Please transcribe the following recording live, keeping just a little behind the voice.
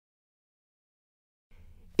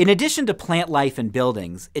In addition to plant life and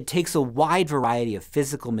buildings, it takes a wide variety of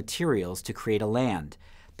physical materials to create a land.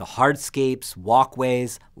 The hardscapes,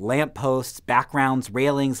 walkways, lampposts, backgrounds,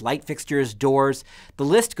 railings, light fixtures, doors, the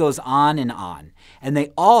list goes on, and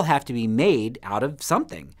they all have to be made out of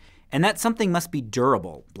something. And that something must be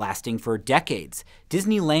durable, lasting for decades.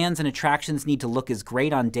 Disney lands and attractions need to look as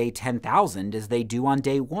great on day 10,000 as they do on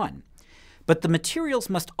day 1. But the materials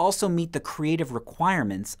must also meet the creative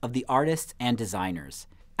requirements of the artists and designers.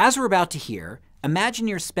 As we're about to hear,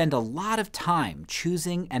 Imagineers spend a lot of time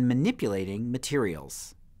choosing and manipulating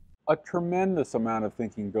materials. A tremendous amount of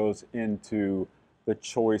thinking goes into the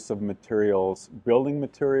choice of materials, building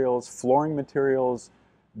materials, flooring materials,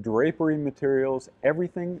 drapery materials,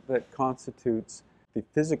 everything that constitutes the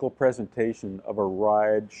physical presentation of a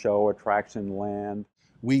ride, show, attraction, land.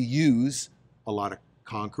 We use a lot of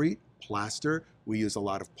concrete, plaster, we use a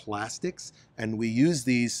lot of plastics, and we use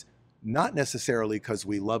these not necessarily because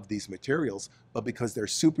we love these materials, but because they're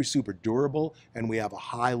super, super durable and we have a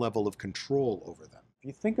high level of control over them. If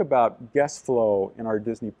you think about guest flow in our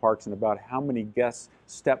Disney parks and about how many guests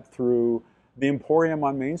step through the Emporium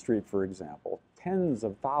on Main Street, for example, tens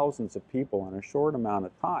of thousands of people in a short amount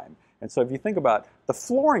of time. And so if you think about the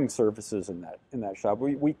flooring surfaces in that shop,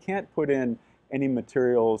 we can't put in any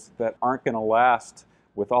materials that aren't going to last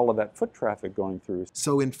with all of that foot traffic going through.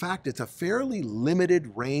 So in fact, it's a fairly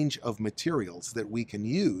limited range of materials that we can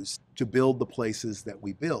use to build the places that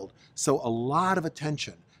we build. So a lot of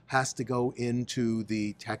attention has to go into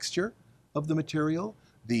the texture of the material,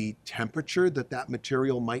 the temperature that that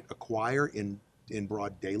material might acquire in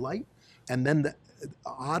broad daylight, and then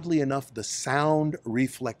oddly enough, the sound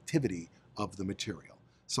reflectivity of the material.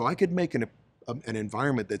 So I could make an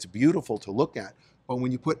environment that's beautiful to look at, but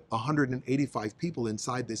when you put 185 people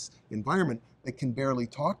inside this environment, they can barely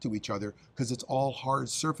talk to each other because it's all hard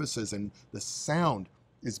surfaces and the sound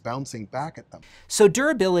is bouncing back at them. So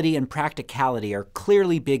durability and practicality are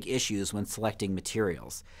clearly big issues when selecting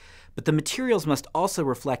materials. But the materials must also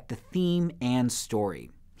reflect the theme and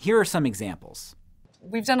story. Here are some examples.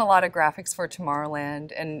 We've done a lot of graphics for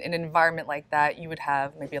Tomorrowland, and in an environment like that, you would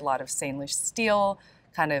have maybe a lot of stainless steel,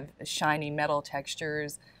 kind of shiny metal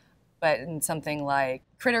textures. But in something like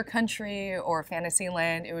Critter Country or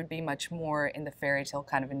Fantasyland, it would be much more in the fairy tale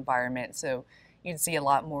kind of environment. So you'd see a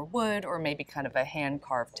lot more wood or maybe kind of a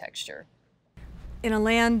hand-carved texture. In a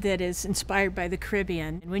land that is inspired by the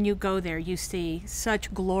Caribbean, when you go there, you see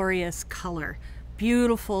such glorious color,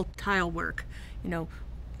 beautiful tile work,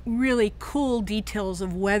 really cool details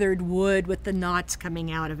of weathered wood with the knots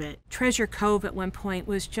coming out of it. Treasure Cove at one point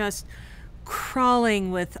was just crawling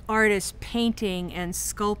with artists painting and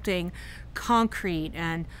sculpting concrete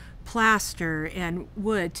and plaster and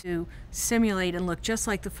wood to simulate and look just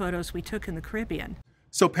like the photos we took in the Caribbean.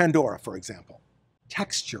 So Pandora, for example,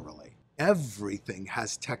 texturally, everything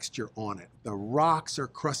has texture on it. The rocks are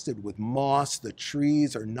crusted with moss, the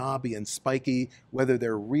trees are knobby and spiky, whether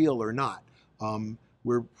they're real or not.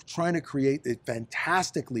 We're trying to create a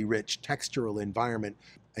fantastically rich textural environment,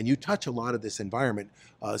 and you touch a lot of this environment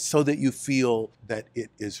so that you feel that it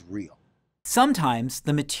is real. Sometimes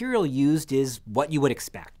the material used is what you would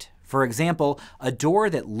expect. For example, a door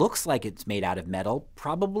that looks like it's made out of metal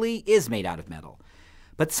probably is made out of metal.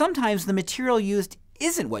 But sometimes the material used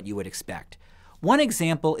isn't what you would expect. One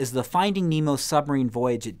example is the Finding Nemo submarine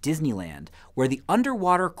voyage at Disneyland, where the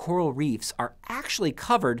underwater coral reefs are actually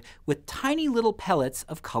covered with tiny little pellets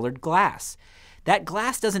of colored glass. That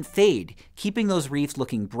glass doesn't fade, keeping those reefs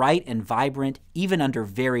looking bright and vibrant even under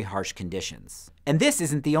very harsh conditions. And this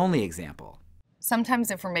isn't the only example. Sometimes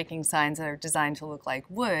if we're making signs that are designed to look like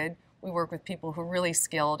wood, we work with people who are really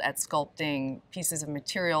skilled at sculpting pieces of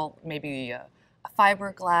material, maybe a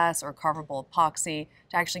fiberglass or carvable epoxy,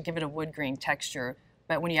 to actually give it a wood grain texture.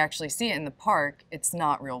 But when you actually see it in the park, it's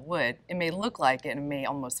not real wood. It may look like it and it may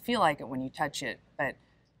almost feel like it when you touch it, but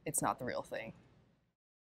it's not the real thing.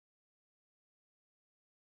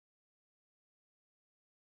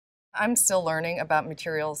 I'm still learning about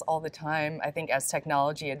materials all the time. I think as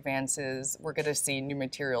technology advances, we're going to see new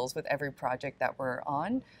materials with every project that we're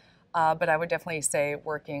on. But I would definitely say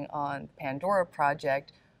working on the Pandora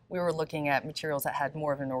project, we were looking at materials that had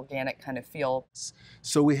more of an organic kind of feel.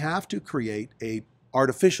 So we have to create an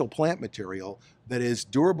artificial plant material that is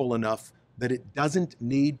durable enough that it doesn't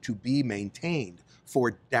need to be maintained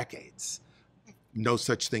for decades. No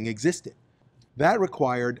such thing existed. That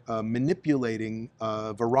required manipulating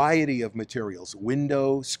a variety of materials: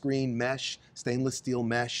 window, screen mesh, stainless steel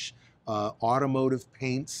mesh, automotive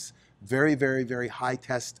paints, very, very, very high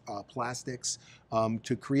test plastics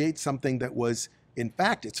to create something that was, in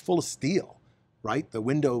fact, it's full of steel. right? The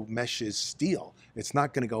window mesh is steel. It's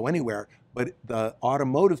not going to go anywhere, but the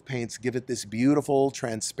automotive paints give it this beautiful,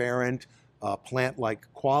 transparent,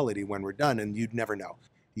 plant-like quality when we're done, and you'd never know.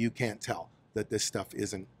 You can't tell that this stuff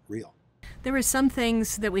isn't real. There were some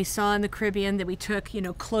things that we saw in the Caribbean that we took,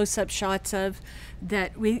 close-up shots of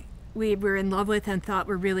that we were in love with and thought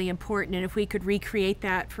were really important. And if we could recreate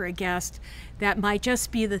that for a guest, that might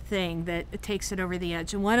just be the thing that takes it over the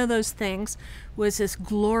edge. And one of those things was this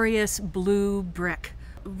glorious blue brick.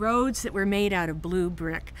 Roads that were made out of blue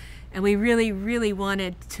brick. And we really, really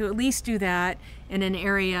wanted to at least do that in an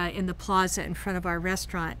area in the plaza in front of our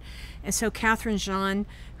restaurant. And so Catherine Jean,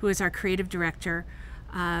 who is our creative director,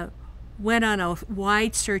 went on a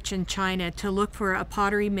wide search in China to look for a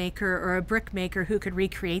pottery maker or a brick maker who could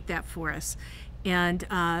recreate that for us. And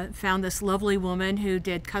found this lovely woman who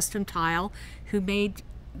did custom tile, who made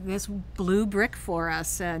this blue brick for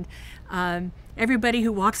us. And everybody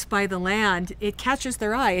who walks by the land, it catches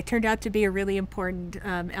their eye. It turned out to be a really important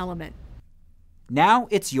element. Now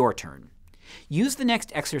it's your turn. Use the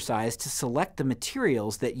next exercise to select the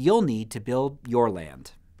materials that you'll need to build your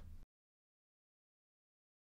land.